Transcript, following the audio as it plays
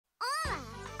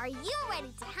Are you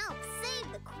ready to help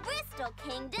save the Crystal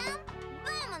Kingdom?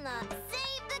 Vámonos!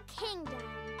 Save the kingdom!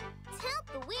 Tilt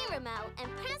the Wii remote and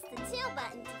press the 2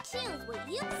 button to choose where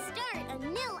you start a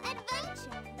new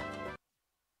adventure.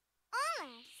 Hola,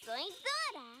 soy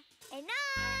Dora. And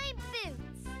I'm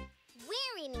Boots.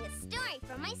 We're reading a story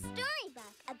from my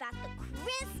storybook about the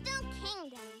Crystal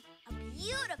Kingdom. A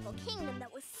beautiful kingdom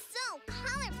that was so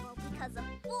colorful because of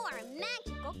 4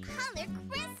 magical colored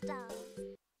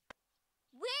crystals.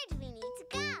 Where do we need to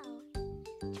go?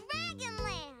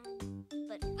 Dragonland!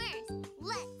 But first,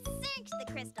 let's search the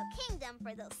Crystal Kingdom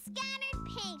for those scattered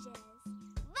pages.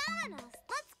 Vámonos,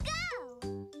 let's go!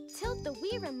 Tilt the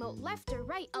Wii remote left or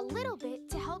right a little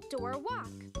bit to help Dora walk.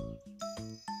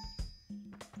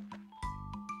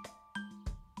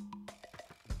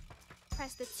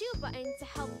 Press the 2 button to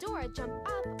help Dora jump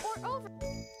up or over.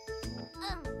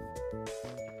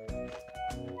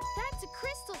 That's a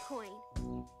crystal coin.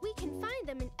 We can find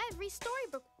them in every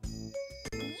storybook.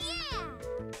 Yeah!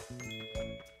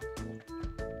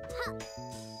 Huh.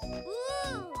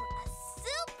 Ooh, a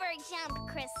super jump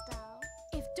crystal.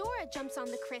 If Dora jumps on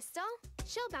the crystal,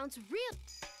 she'll bounce real.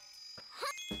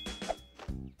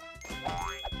 All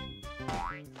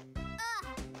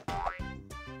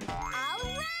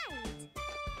right!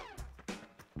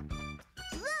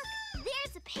 Look,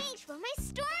 there's a page from my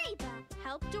storybook.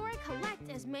 Help Dora collect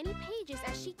as many pages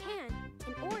as she can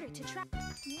in order to track.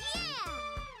 Yeah!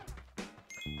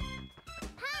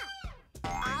 Ha!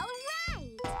 All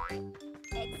right!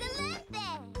 Excelente!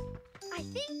 I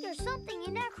think there's something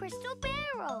in that crystal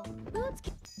barrel. Boots.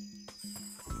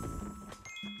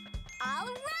 All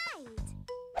right!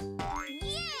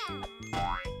 Yeah!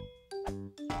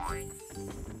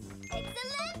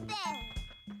 Excelente!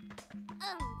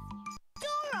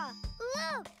 Dora,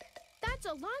 look! That's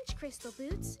a launch crystal,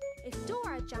 Boots. If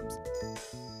Dora jumps...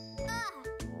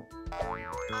 All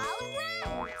right!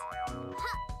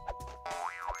 Ha!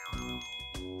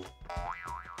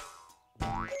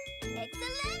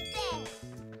 Excelente!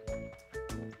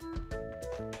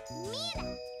 Mira!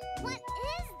 What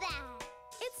is that?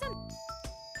 It's a...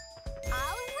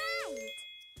 All right!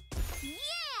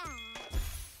 Yeah!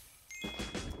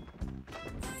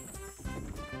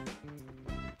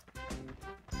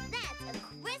 That's a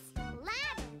crystal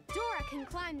ladder. Dora can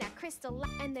climb that crystal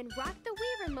and then rock the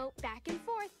Wii remote back and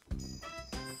forth.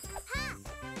 Ha!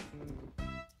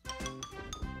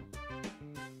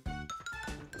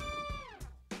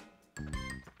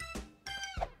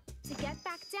 To get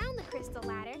back down the crystal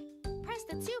ladder, press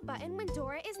the 2 button when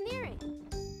Dora is near it.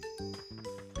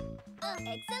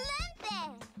 Excelente!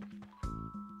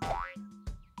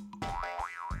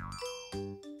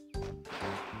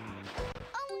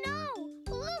 Oh no!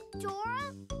 Look,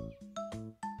 Dora!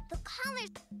 The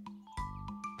colors...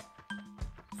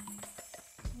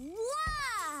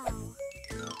 Wow!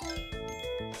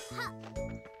 Ha!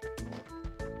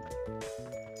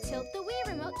 Tilt the Wii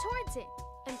remote towards it.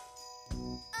 And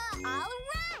All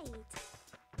right!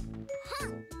 Huh!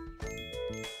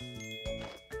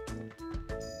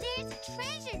 There's a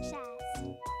treasure chest.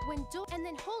 and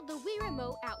then hold the Wii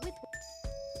remote out with...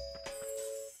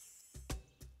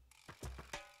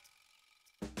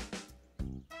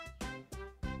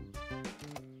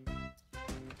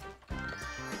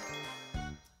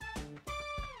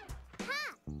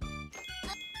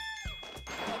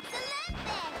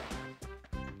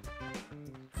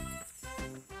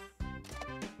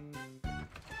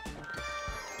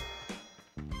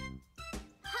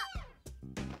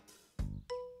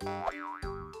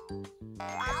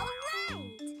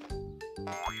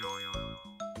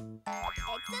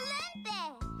 Excelente!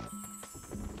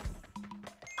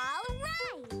 All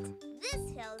right! This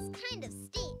hill is kind of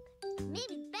steep.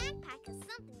 Maybe Backpack has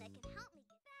something that can help me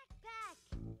get...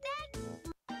 Backpack!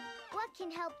 What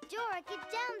can help Dora get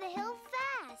down the hill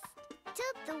fast?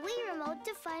 Tilt the Wii remote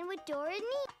to find what Dora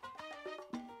needs.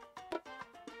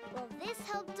 Will this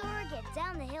help Dora get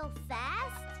down the hill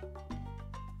fast?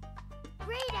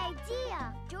 Great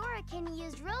idea! Dora can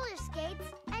use roller skates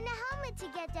and a helmet to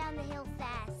get down the hill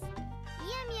fast.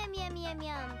 Yum, yum, yum, yum,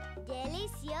 yum.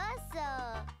 Delicioso!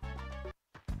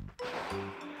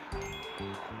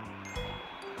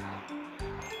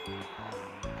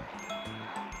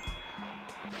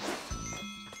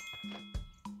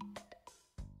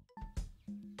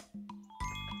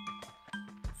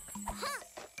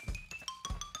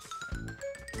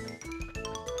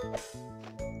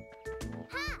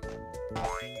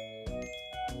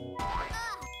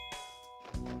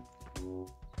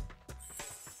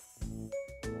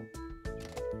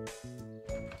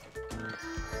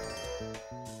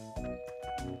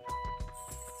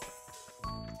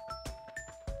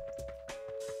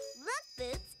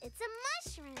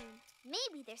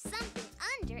 there's something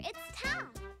under its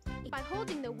top. By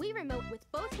holding the Wii remote with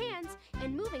both hands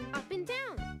and moving up and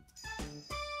down.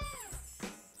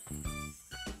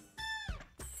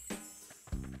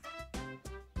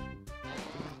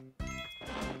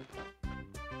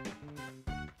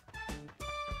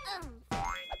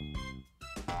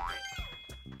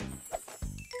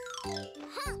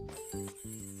 Huh.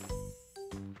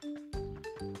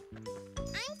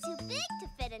 I'm too big to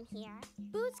fit in here.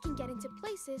 Boots can get into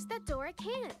places that Dora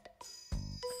can't.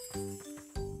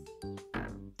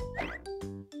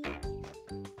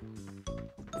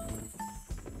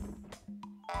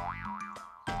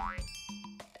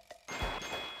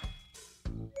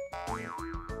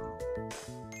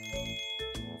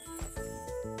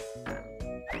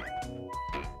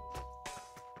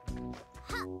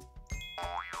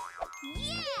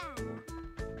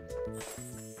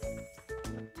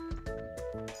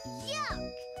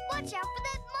 Yuck! Watch out for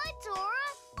that mud, Dora!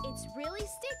 It's really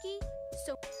sticky,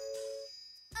 so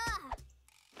Ugh.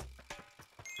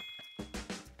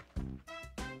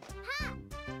 Ha!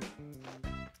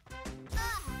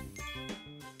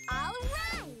 All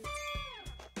right.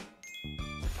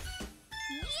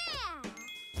 Yeah.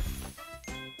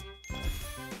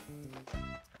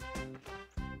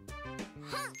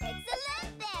 Huh,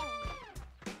 excelente.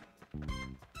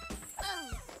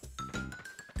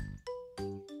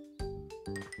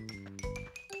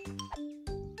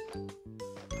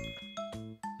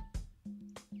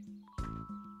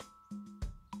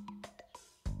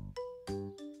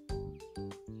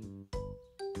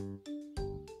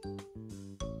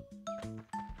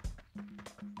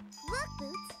 Look,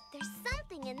 Boots, there's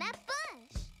something in that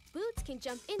bush. Boots can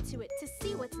jump into it to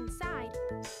see what's inside.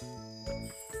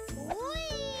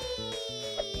 Whee!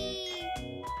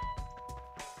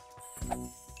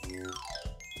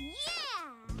 Yeah!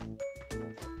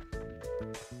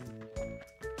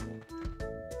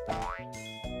 All right!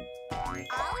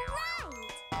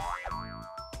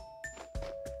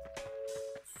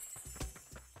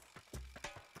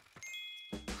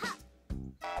 Ha!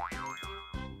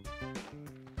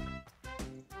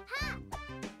 Ha!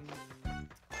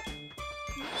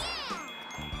 Yeah!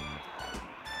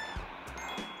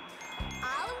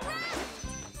 All right!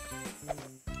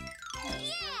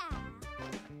 Yeah!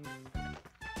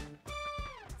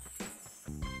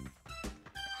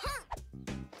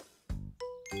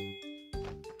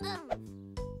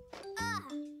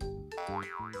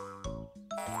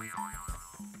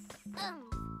 Huh!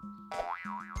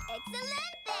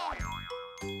 Excelente!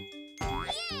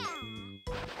 Yeah!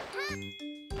 Huh!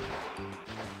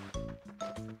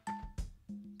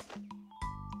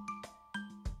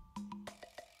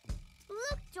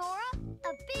 Look, Dora!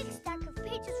 A big stack of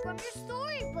pages from your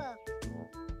storybook.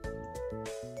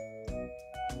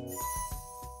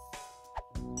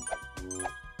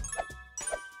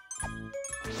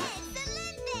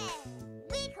 Excelente!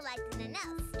 We collected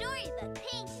enough storybook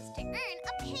pages to earn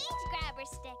a page grabber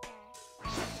sticker.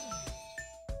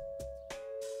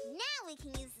 Now we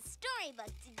can use the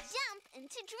storybook to jump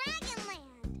into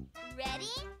Dragonland.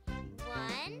 Ready?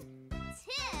 1,